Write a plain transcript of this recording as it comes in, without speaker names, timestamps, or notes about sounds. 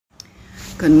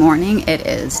Good morning. It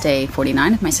is day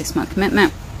 49 of my 6-month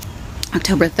commitment,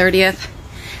 October 30th,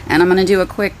 and I'm going to do a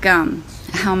quick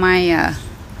how my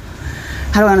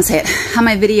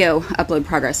video upload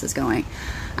progress is going.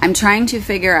 I'm trying to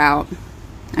figure out,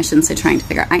 I shouldn't say trying to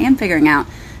figure out, I am figuring out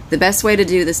the best way to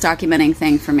do this documenting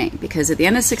thing for me, because at the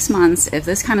end of 6 months, if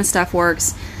this kind of stuff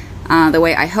works the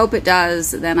way I hope it does,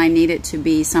 then I need it to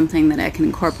be something that I can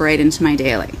incorporate into my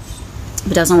daily. If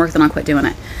it doesn't work, then I'll quit doing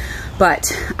it.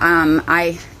 But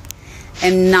I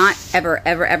am not ever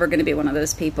going to be one of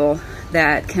those people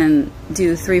that can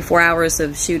do 3-4 hours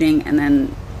of shooting and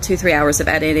then 2-3 hours of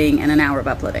editing and an hour of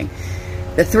uploading.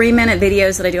 The 3-minute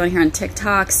videos that I do on here on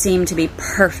TikTok seem to be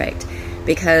perfect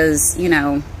because, you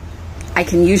know, I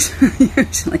can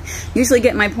usually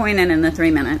get my point in the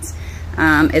 3 minutes.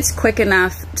 It's quick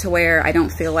enough to where I don't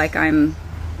feel like I'm,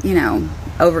 you know,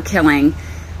 overkilling.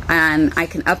 And I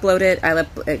can upload it.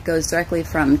 It goes directly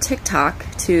from TikTok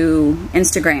to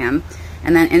Instagram,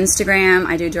 and then Instagram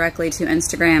I do directly to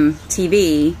Instagram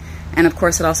TV, and of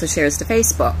course it also shares to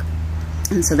Facebook.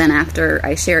 And so then after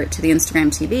I share it to the Instagram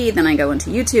TV, then I go into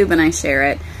YouTube and I share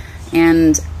it.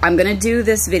 And I'm going to do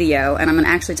this video, and I'm going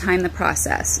to actually time the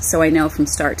process so I know from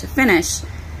start to finish,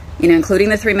 you know, including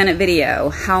the 3-minute video,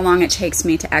 how long it takes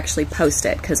me to actually post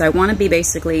it, because I want to be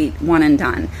basically one and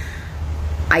done.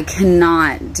 I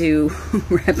cannot do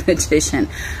repetition.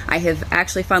 I have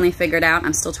actually finally figured out,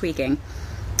 I'm still tweaking,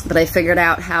 but I figured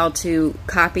out how to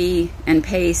copy and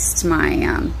paste my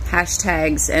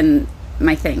hashtags and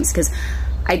my things, because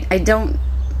I don't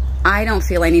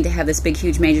feel I need to have this big,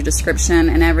 huge, major description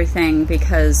and everything,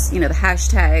 because, you know, the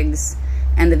hashtags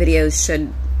and the videos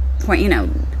should point, you know,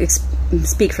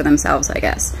 speak for themselves, I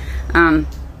guess.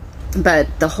 But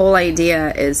the whole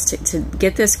idea is to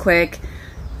get this quick,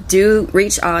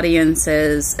 reach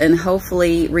audiences, and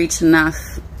hopefully reach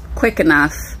quick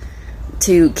enough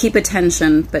to keep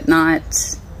attention but not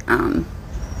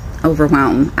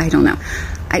overwhelm. I don't know.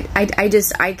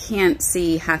 I can't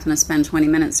see having to spend 20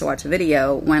 minutes to watch a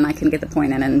video when I can get the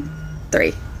point in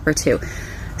 3 or 2.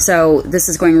 So this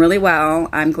is going really well.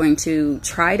 I'm going to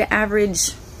try to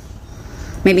average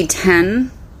maybe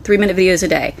 10 3-minute videos a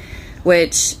day,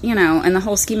 which, you know, in the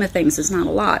whole scheme of things is not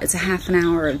a lot. It's a half an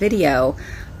hour of video.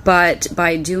 But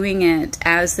by doing it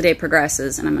as the day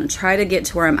progresses, and I'm going to try to get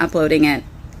to where I'm uploading it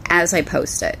as I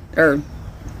post it, or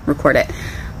record it.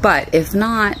 But if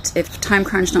not, if time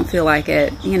crunch don't feel like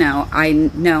it, you know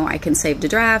I can save the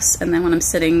drafts, and then when I'm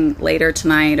sitting later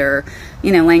tonight or,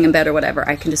 you know, laying in bed or whatever,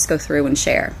 I can just go through and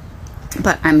share.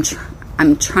 But I'm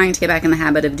trying to get back in the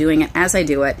habit of doing it as I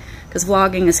do it, because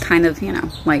vlogging is kind of, you know,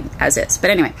 like as is.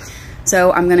 But anyway.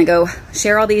 So I'm going to go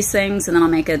share all these things, and then I'll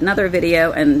make another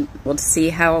video, and we'll see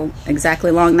how exactly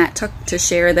long that took to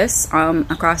share this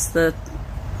across the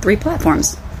 3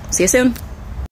 platforms. See you soon.